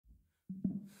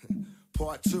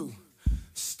Part 2,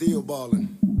 still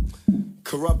ballin'.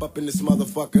 Corrupt up in this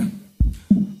motherfucker.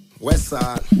 West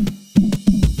side.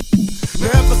 Now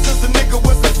ever since a nigga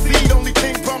was a seed, only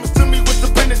thing promised to me was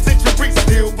the penitentiary.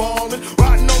 Still ballin',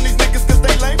 riding on these niggas cause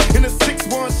they lame. In a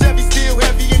 6-1 Chevy, still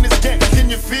heavy in this gang. Can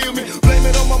you feel me? Blame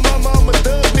it on my mama, I'm a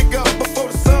thug nigga up before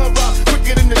the sun rise.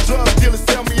 Quicker than the drug dealers,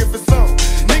 tell me if it's on.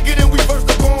 Nigga, then we first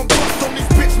up on bust on these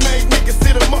bitch made niggas,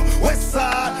 sit 'em up. West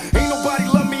side, ain't nobody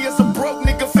love me as a broke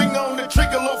nigga. Finger on the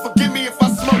trigger, Lord forgive me if I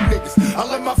smoke niggas. I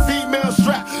let my female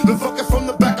strap, the fucker from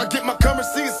the back. I get my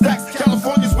currency in stacks.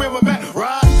 California's where I'm at,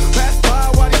 right? Pass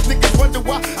by while these niggas wonder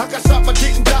why I got shot but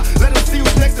didn't die. Let them see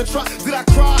who's next to try. Did I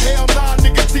cry? Hell nah,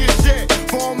 nigga, tears shed.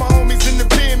 For all my homies in the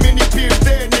pen, many peers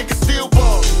there, nigga still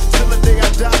ballin'. Till the day I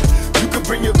die, you can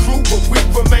bring your crew, but we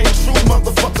remain true.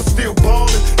 Motherfucker still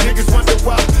ballin'. Niggas wonder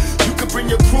why. You can bring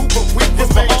your crew, but we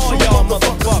remain true.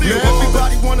 Motherfucker still ballin'.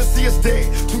 Everybody wanna see us dead.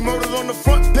 2 murders on the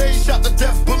front page, shot to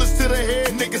death, bullets to the head.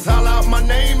 Niggas holler out my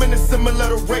name and it's similar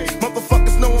to rape.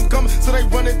 Motherfuckers know I'm coming, so they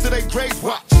run into their graves.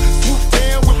 Watch, swoop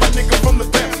down with my nigga from the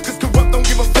back. Cause corrupt don't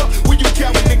give a fuck when you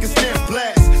coward niggas damn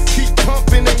blast. Keep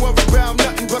pumping, ain't worry about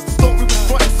nothing. But the story was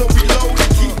frontin', so reload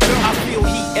and keep going. I feel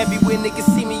heat everywhere niggas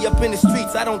see me up in the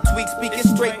streets. I don't tweak, speaking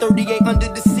straight 38 under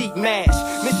the seat. Mash,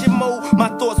 mission mode, my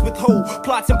thoughts withhold.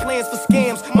 Plots and plans for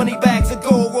scams, money bags of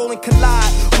gold rolling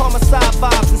collide. Homicide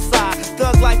vibes inside,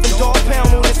 thug life and dog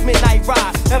pound on this midnight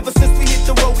ride. Ever since we hit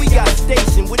the road, we got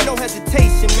stationed with no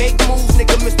hesitation. Make moves,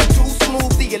 nigga, Mr. Too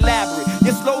Smooth, the elaborate.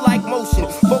 You're slow like motion.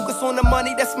 Focus on the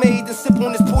money that's made and sip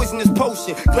on this poisonous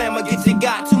potion. Glamour gets you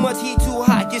got, too much heat, too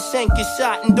hot. Get shanked, get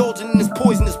shot, indulging in this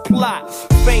poisonous plot.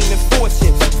 Fame and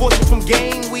fortune, fortune from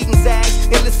game, weed and zags,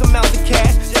 endless amounts of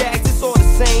cash. Jags, it's all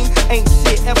the same. Ain't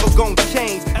shit ever gonna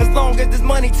change as long as there's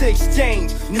money to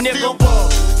exchange. Still ball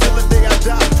till the day I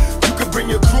die. You can bring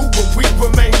your crew, but we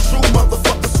remain true.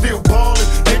 Motherfucker still ballin'.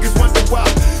 Niggas wonder why.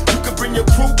 You can bring your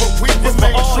crew, but we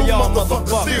remain true.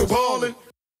 Motherfucker still ballin'.